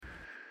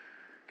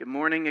Good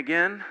morning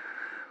again.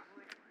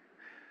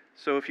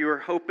 So if you were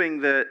hoping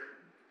that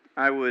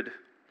I would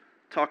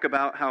talk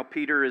about how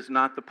Peter is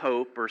not the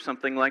Pope or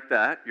something like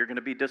that, you're going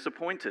to be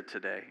disappointed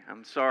today.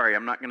 I'm sorry,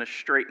 I'm not going to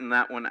straighten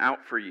that one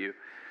out for you.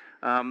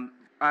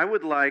 I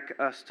would like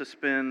us to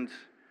spend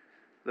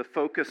the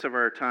focus of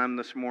our time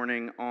this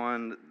morning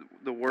on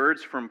the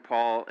words from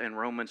Paul in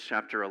Romans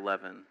chapter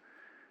 11,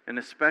 and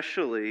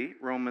especially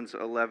Romans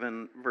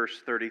 11, verse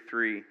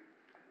 33.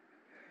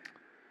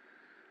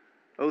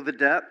 Oh, the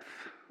depth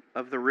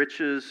of the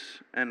riches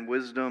and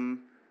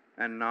wisdom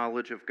and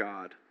knowledge of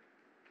God.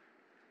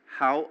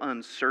 How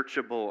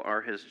unsearchable are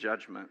his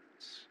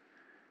judgments,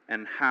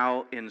 and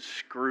how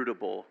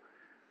inscrutable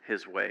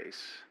his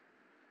ways.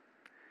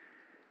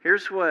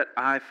 Here's what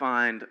I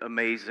find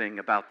amazing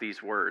about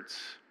these words.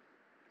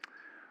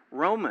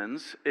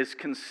 Romans is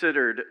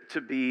considered to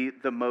be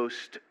the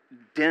most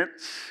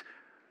dense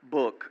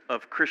book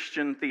of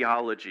Christian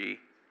theology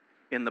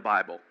in the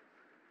Bible.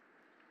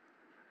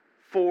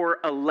 For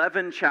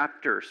 11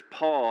 chapters,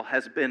 Paul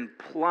has been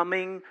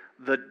plumbing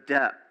the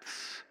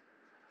depths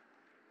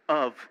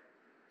of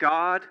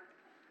God,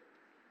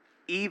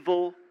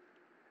 evil,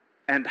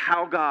 and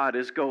how God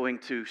is going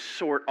to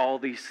sort all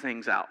these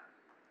things out.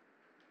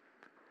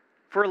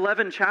 For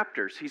 11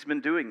 chapters, he's been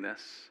doing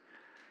this.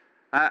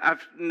 I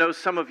know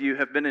some of you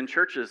have been in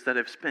churches that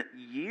have spent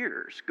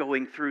years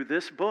going through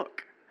this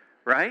book,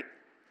 right?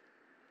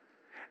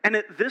 And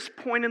at this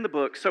point in the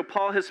book, so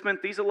Paul has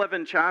spent these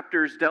 11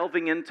 chapters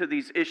delving into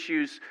these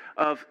issues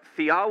of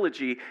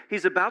theology.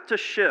 He's about to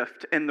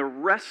shift, and the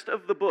rest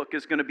of the book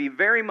is going to be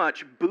very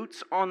much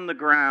boots on the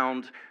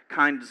ground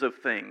kinds of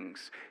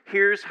things.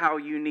 Here's how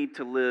you need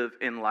to live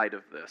in light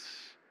of this.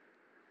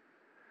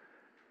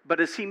 But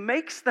as he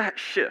makes that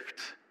shift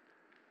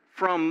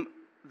from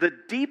the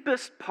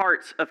deepest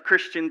parts of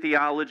Christian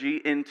theology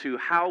into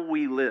how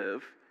we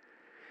live,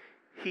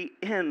 he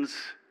ends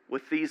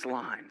with these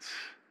lines.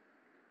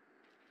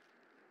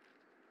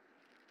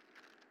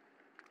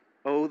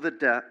 Oh, the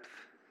depth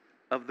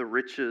of the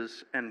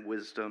riches and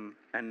wisdom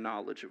and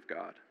knowledge of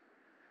God.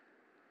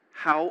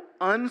 How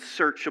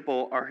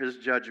unsearchable are his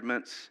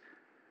judgments,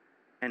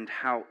 and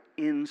how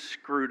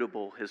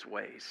inscrutable his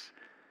ways.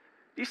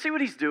 Do you see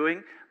what he's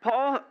doing?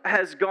 Paul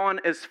has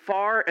gone as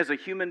far as a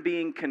human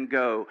being can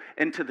go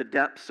into the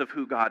depths of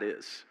who God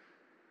is,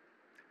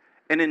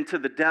 and into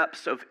the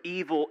depths of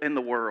evil in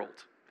the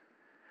world,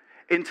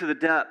 into the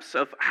depths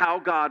of how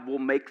God will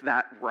make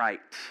that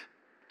right.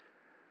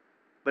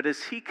 But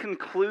as he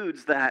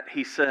concludes that,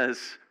 he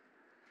says,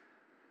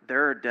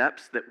 there are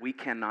depths that we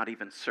cannot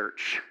even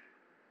search.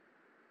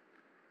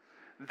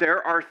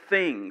 There are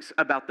things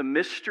about the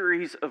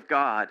mysteries of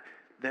God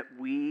that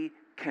we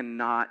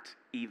cannot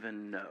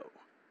even know.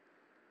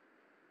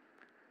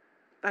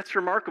 That's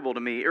remarkable to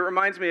me. It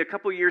reminds me, a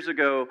couple years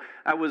ago,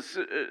 I was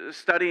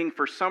studying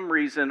for some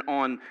reason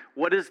on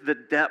what is the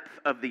depth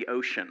of the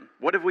ocean.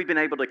 What have we been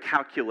able to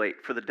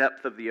calculate for the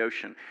depth of the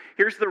ocean?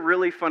 Here's the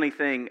really funny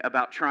thing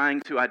about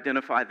trying to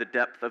identify the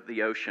depth of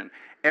the ocean.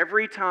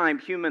 Every time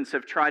humans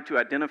have tried to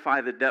identify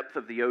the depth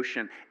of the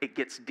ocean, it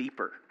gets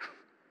deeper.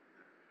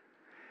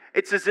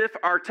 It's as if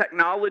our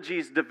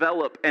technologies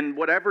develop, and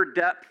whatever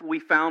depth we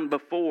found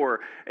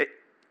before,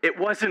 it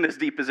wasn't as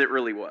deep as it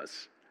really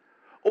was.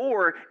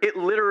 Or it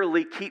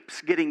literally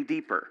keeps getting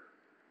deeper.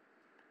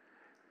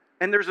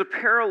 And there's a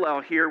parallel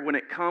here when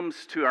it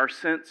comes to our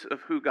sense of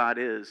who God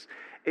is.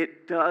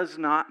 It does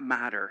not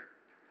matter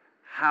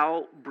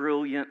how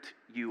brilliant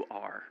you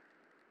are.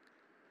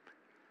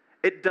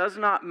 It does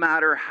not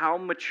matter how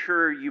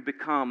mature you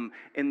become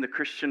in the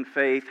Christian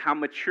faith, how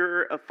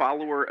mature a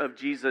follower of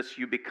Jesus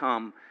you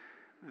become.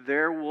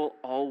 There will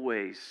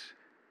always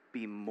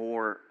be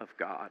more of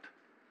God.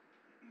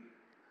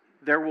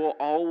 There will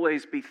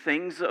always be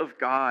things of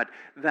God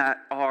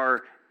that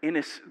are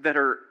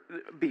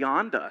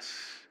beyond us.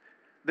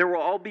 There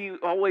will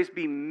always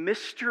be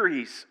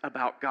mysteries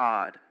about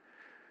God.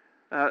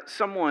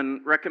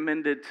 Someone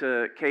recommended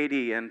to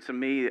Katie and to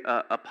me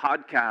a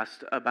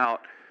podcast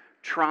about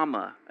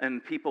trauma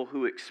and people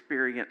who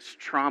experience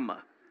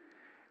trauma.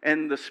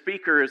 And the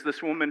speaker is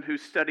this woman who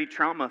studied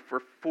trauma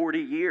for 40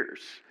 years.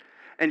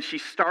 And she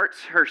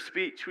starts her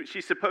speech.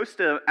 She's supposed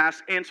to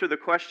answer the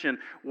question,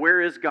 where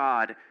is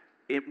God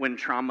when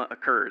trauma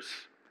occurs?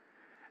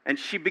 And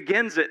she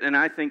begins it in,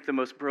 I think, the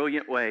most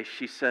brilliant way.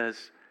 She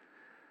says,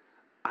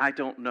 I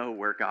don't know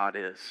where God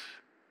is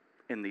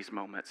in these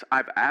moments.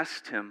 I've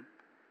asked him,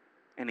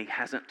 and he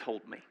hasn't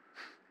told me.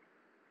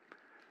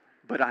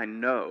 But I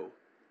know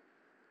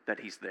that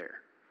he's there.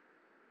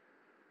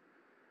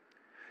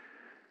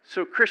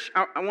 So, Chris,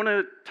 I want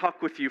to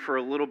talk with you for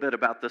a little bit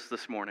about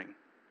this morning.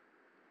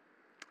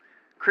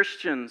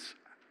 Christians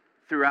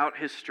throughout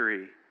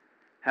history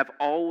have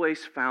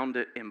always found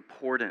it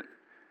important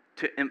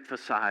to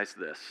emphasize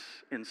this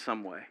in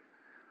some way.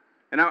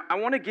 And I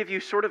want to give you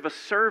sort of a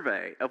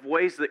survey of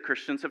ways that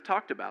Christians have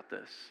talked about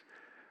this.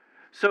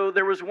 So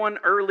there was one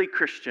early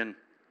Christian.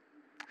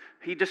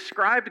 He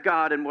described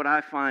God in what I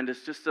find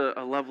is just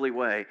a lovely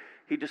way.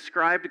 He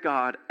described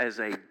God as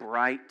a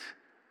bright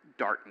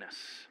darkness.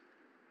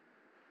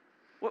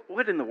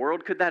 What in the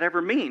world could that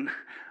ever mean?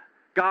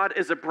 God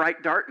is a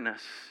bright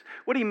darkness.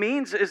 What he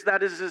means is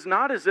that it is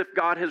not as if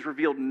God has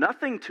revealed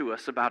nothing to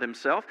us about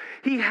himself.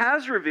 He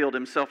has revealed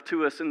himself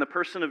to us in the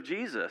person of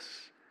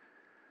Jesus.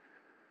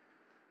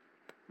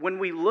 When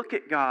we look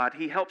at God,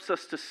 he helps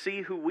us to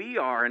see who we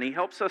are, and he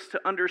helps us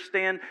to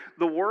understand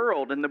the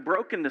world and the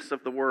brokenness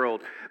of the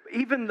world.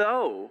 Even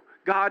though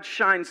God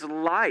shines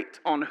light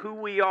on who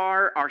we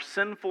are, our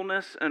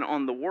sinfulness, and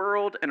on the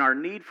world, and our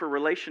need for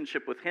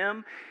relationship with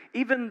him,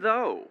 even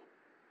though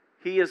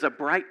he is a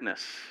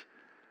brightness,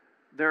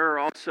 there are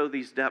also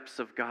these depths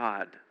of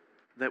God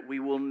that we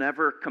will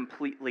never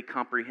completely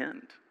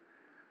comprehend.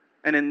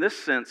 And in this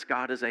sense,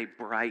 God is a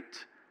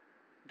bright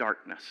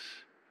darkness.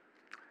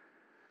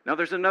 Now,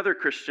 there's another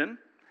Christian.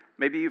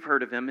 Maybe you've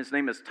heard of him. His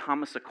name is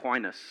Thomas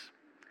Aquinas.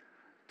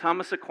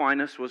 Thomas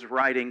Aquinas was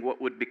writing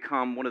what would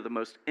become one of the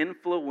most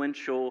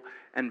influential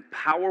and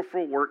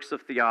powerful works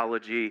of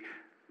theology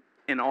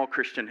in all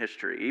Christian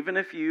history. Even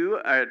if you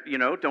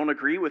don't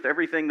agree with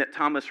everything that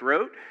Thomas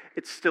wrote,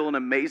 it's still an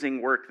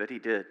amazing work that he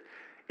did.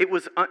 It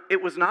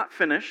was not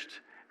finished,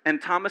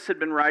 and Thomas had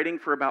been writing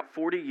for about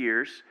 40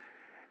 years,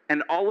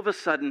 and all of a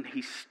sudden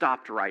he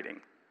stopped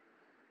writing.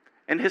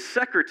 And his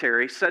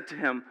secretary said to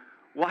him,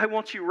 "Why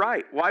won't you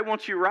write? Why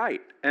won't you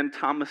write?" And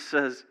Thomas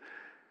says,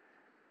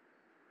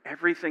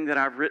 "Everything that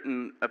I've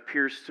written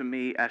appears to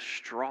me as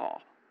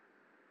straw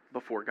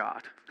before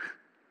God."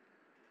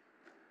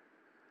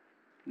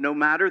 No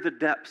matter the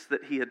depths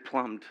that he had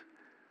plumbed,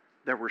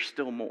 there were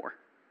still more.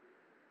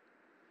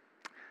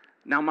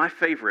 Now, my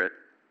favorite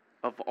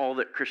of all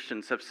that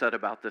Christians have said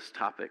about this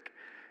topic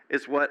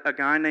is what a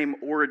guy named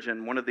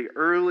Origen, one of the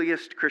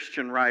earliest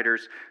Christian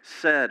writers,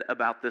 said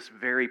about this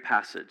very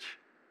passage.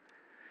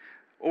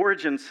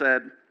 Origen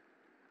said,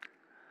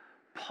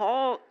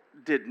 "Paul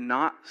did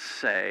not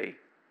say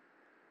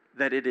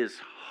that it is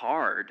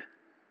hard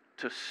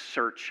to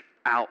search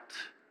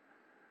out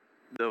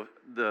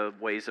the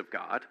ways of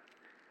God.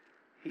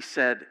 He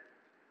said,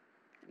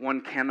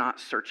 one cannot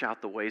search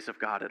out the ways of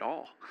God at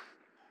all."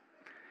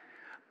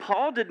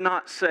 Paul did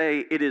not say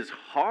it is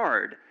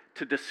hard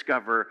to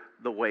discover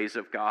the ways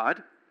of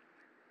God.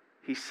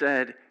 He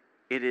said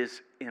it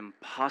is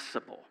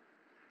impossible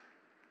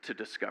to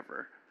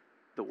discover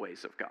the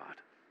ways of God.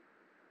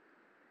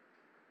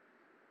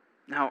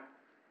 Now,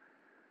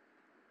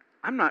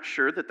 I'm not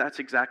sure that that's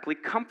exactly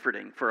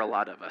comforting for a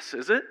lot of us,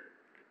 is it?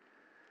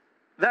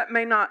 That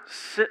may not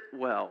sit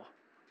well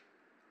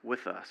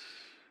with us.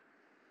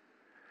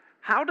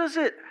 How does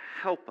it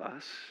help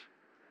us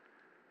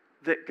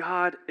that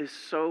God is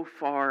so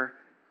far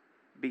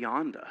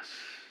beyond us?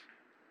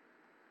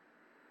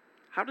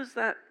 How does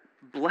that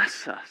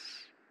bless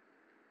us?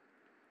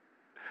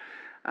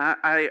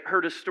 I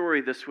heard a story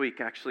this week,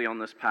 actually, on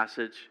this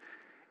passage.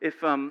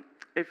 I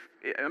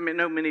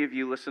know many of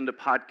you listen to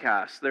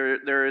podcasts.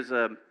 There is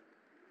a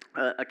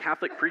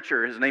Catholic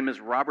preacher. His name is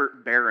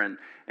Robert Barron.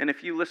 And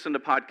if you listen to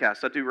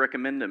podcasts, I do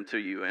recommend him to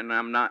you. And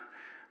I'm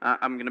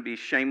going to be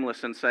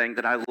shameless in saying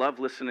that I love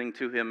listening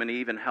to him, and he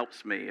even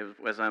helps me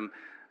as I'm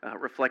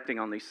reflecting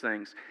on these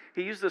things.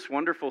 He used this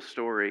wonderful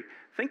story.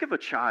 Think of a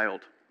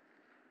child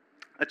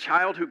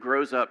who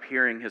grows up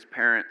hearing his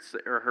parents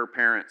or her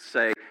parents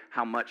say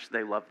how much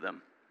they love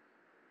them.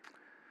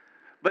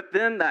 But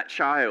then that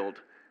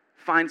child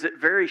finds it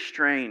very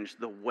strange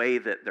the way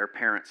that their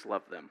parents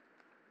love them.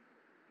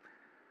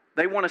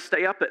 They want to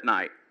stay up at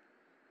night,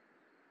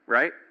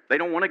 right? They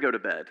don't want to go to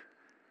bed.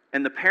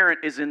 And the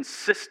parent is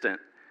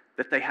insistent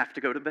that they have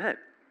to go to bed.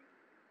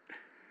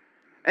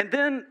 And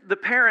then the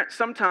parent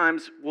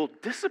sometimes will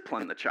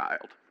discipline the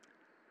child.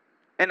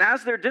 And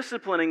as they're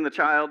disciplining the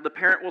child, the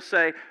parent will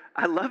say,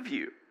 "I love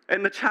you."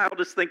 And the child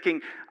is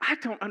thinking, "I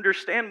don't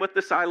understand what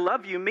this "I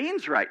love you"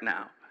 means right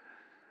now."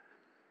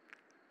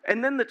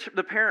 And then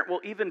the parent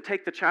will even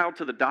take the child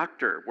to the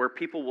doctor, where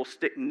people will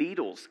stick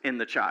needles in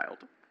the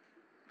child.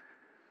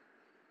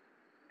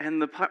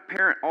 And the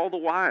parent all the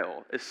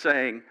while is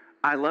saying,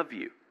 "I love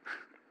you."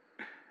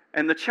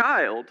 And the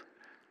child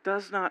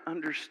does not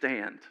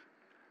understand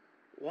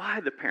why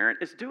the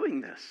parent is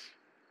doing this.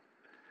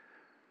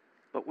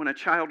 But when a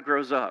child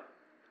grows up,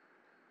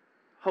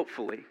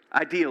 hopefully,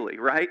 ideally,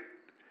 right?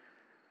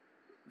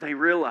 They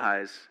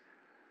realize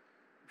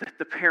that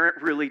the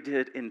parent really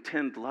did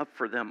intend love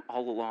for them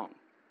all along.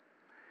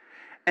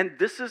 And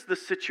this is the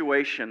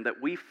situation that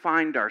we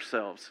find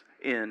ourselves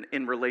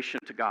in relation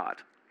to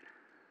God.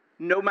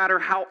 No matter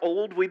how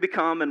old we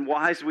become and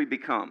wise we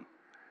become,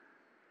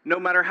 no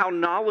matter how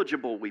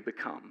knowledgeable we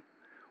become,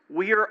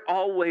 we are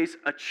always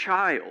a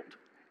child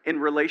in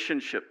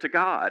relationship to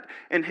God,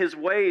 and his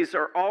ways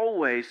are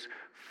always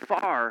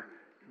far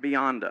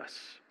beyond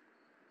us.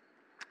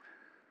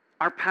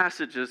 Our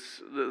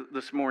passages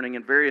this morning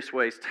in various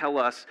ways tell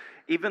us,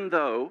 even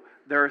though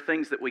there are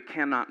things that we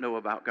cannot know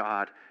about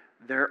God,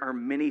 there are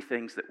many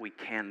things that we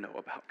can know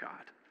about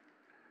God.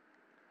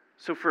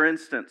 So for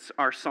instance,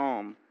 our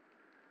psalm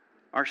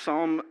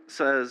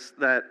says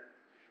that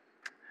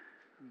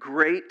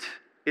great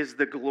is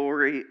the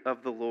glory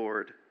of the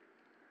Lord,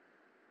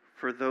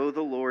 for though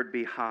the Lord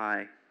be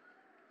high,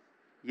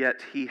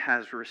 yet he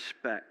has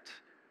respect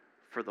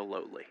for the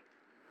lowly.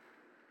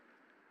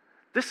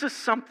 This is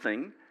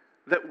something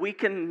that we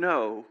can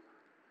know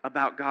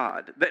about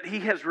God, that he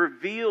has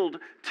revealed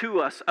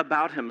to us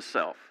about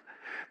himself,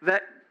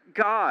 that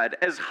God,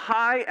 as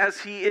high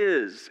as he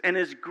is, and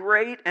as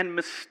great and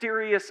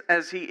mysterious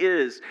as he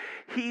is,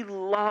 he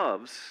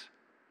loves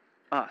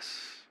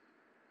us.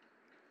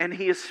 And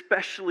he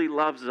especially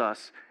loves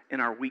us in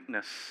our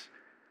weakness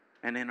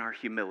and in our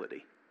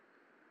humility.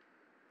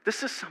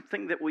 This is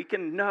something that we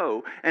can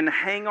know and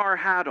hang our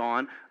hat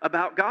on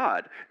about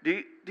God.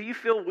 Do you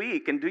feel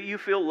weak and do you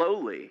feel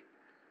lowly?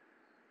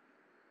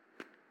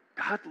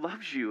 God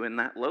loves you in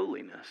that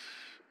lowliness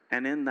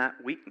and in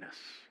that weakness.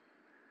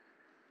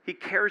 He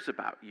cares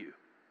about you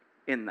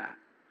in that.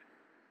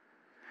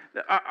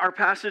 Our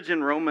passage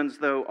in Romans,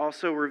 though,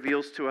 also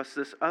reveals to us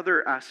this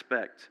other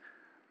aspect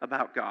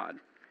about God.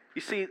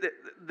 You see,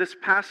 this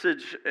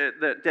passage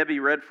that Debbie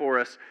read for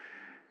us,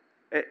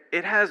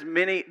 it has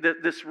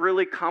this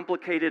really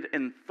complicated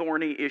and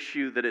thorny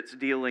issue that it's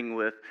dealing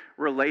with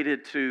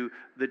related to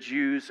the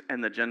Jews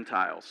and the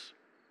Gentiles.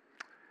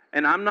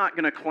 And I'm not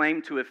going to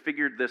claim to have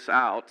figured this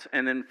out.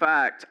 And in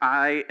fact,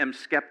 I am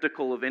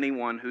skeptical of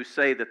anyone who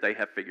say that they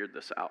have figured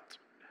this out.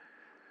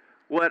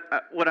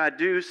 What I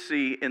do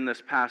see in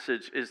this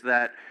passage is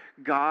that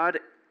God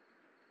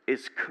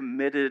is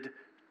committed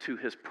to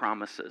his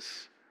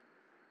promises.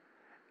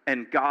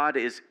 And God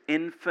is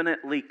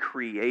infinitely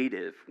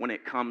creative when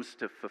it comes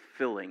to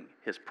fulfilling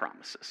his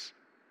promises.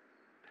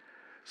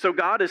 So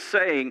God is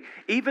saying,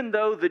 even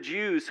though the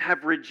Jews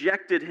have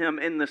rejected him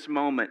in this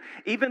moment,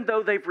 even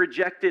though they've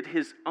rejected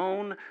his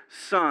own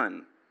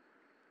son,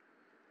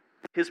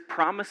 his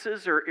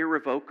promises are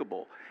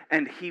irrevocable,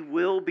 and he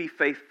will be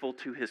faithful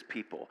to his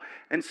people.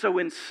 And so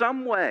in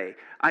some way,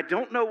 I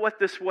don't know what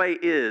this way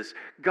is,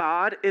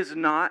 God is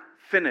not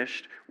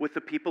finished with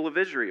the people of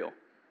Israel.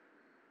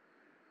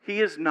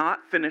 He is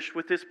not finished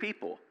with his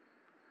people.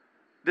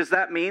 Does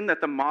that mean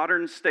that the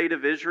modern state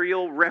of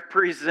Israel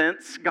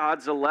represents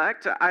God's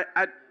elect?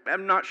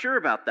 I'm not sure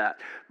about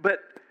that. But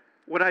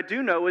what I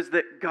do know is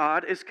that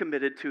God is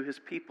committed to his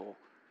people.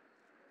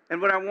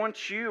 And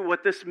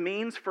what this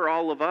means for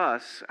all of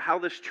us, how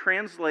this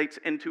translates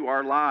into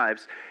our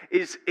lives,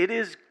 is it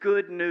is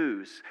good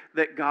news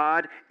that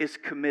God is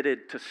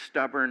committed to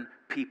stubborn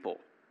people.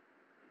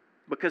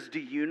 Because do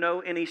you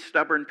know any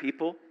stubborn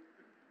people?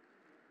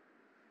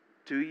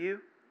 Do you?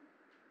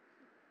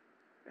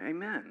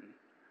 Amen.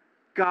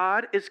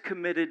 God is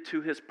committed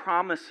to his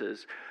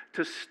promises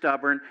to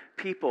stubborn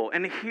people.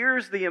 And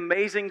here's the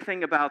amazing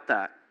thing about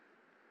that.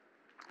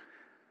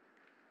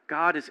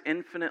 God is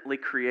infinitely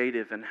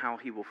creative in how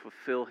he will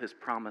fulfill his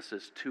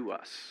promises to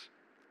us.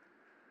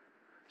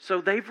 So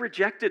they've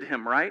rejected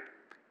him, right?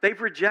 They've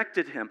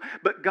rejected him.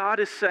 But God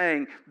is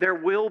saying there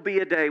will be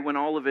a day when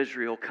all of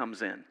Israel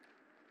comes in.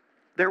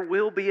 There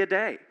will be a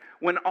day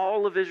when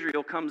all of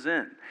Israel comes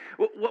in.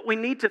 What we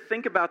need to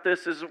think about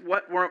this is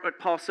what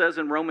Paul says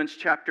in Romans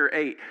chapter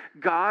 8.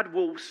 God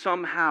will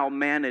somehow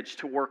manage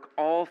to work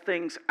all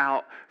things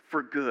out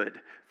for good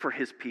for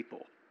his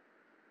people.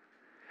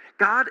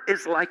 God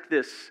is like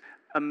this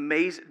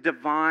amazing,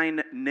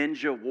 divine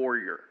ninja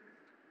warrior.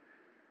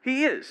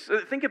 He is.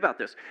 Think about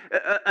this.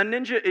 A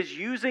ninja is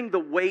using the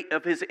weight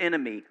of his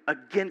enemy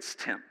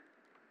against him.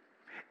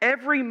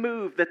 Every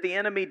move that the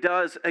enemy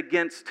does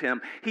against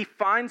him, he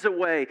finds a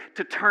way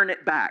to turn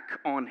it back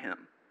on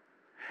him.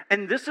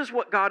 And this is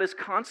what God is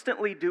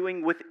constantly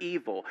doing with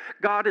evil.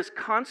 God is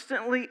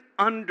constantly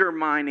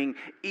undermining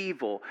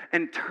evil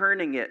and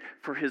turning it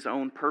for his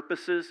own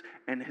purposes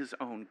and his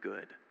own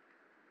good.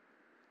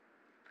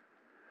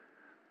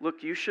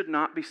 Look, you should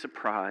not be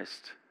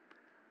surprised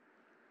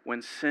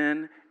when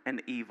sin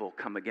and evil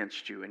come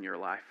against you in your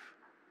life.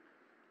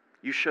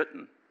 You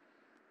shouldn't.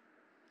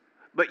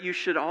 But you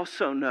should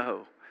also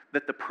know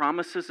that the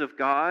promises of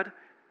God,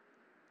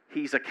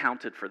 he's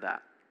accounted for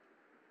that.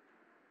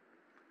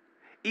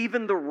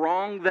 Even the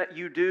wrong that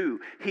you do,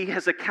 he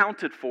has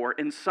accounted for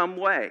in some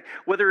way.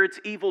 Whether it's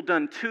evil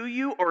done to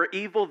you or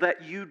evil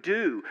that you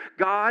do,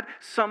 God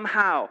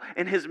somehow,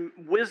 in his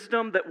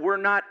wisdom that we're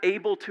not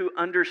able to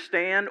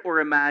understand or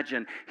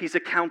imagine, he's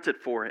accounted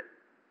for it.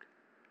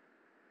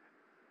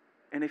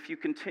 And if you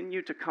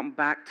continue to come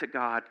back to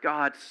God,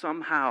 God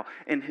somehow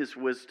in his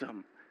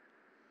wisdom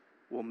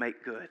will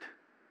make good.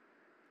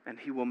 And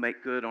he will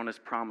make good on his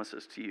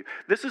promises to you.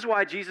 This is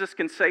why Jesus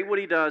can say what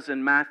he does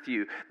in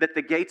Matthew, that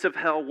the gates of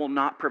hell will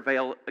not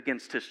prevail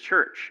against his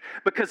church.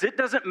 Because it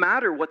doesn't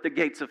matter what the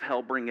gates of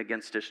hell bring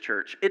against his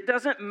church. It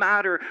doesn't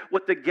matter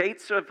what the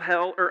gates of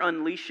hell are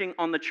unleashing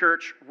on the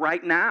church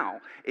right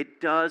now.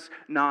 It does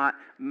not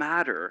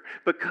matter.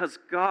 Because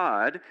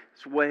God's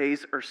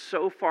ways are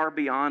so far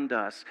beyond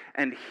us,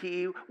 and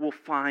he will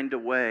find a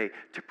way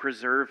to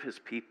preserve his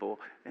people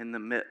in the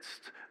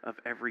midst of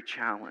every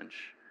challenge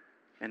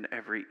and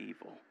every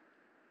evil.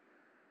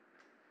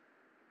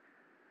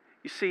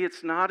 You see,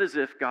 it's not as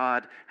if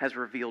God has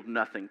revealed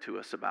nothing to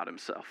us about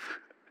himself.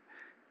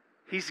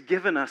 He's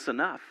given us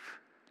enough.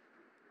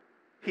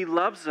 He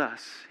loves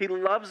us. He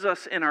loves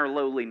us in our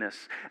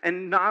lowliness.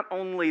 And not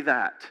only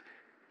that,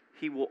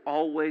 He will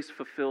always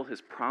fulfill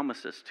His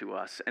promises to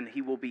us, and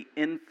He will be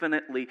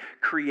infinitely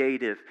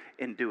creative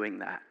in doing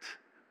that.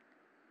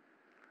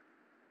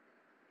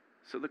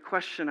 So the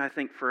question, I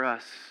think, for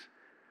us,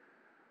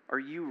 are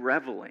you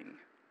reveling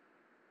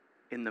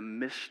in the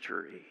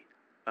mystery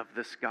of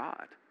this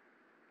God,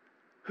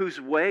 whose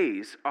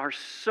ways are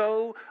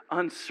so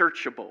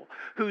unsearchable,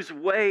 whose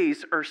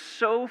ways are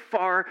so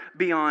far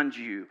beyond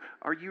you?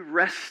 Are you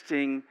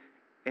resting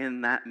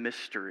in that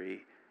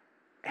mystery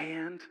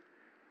and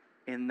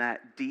in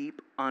that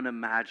deep,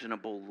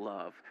 unimaginable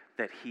love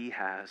that He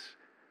has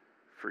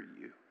for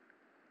you?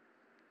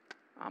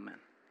 Amen.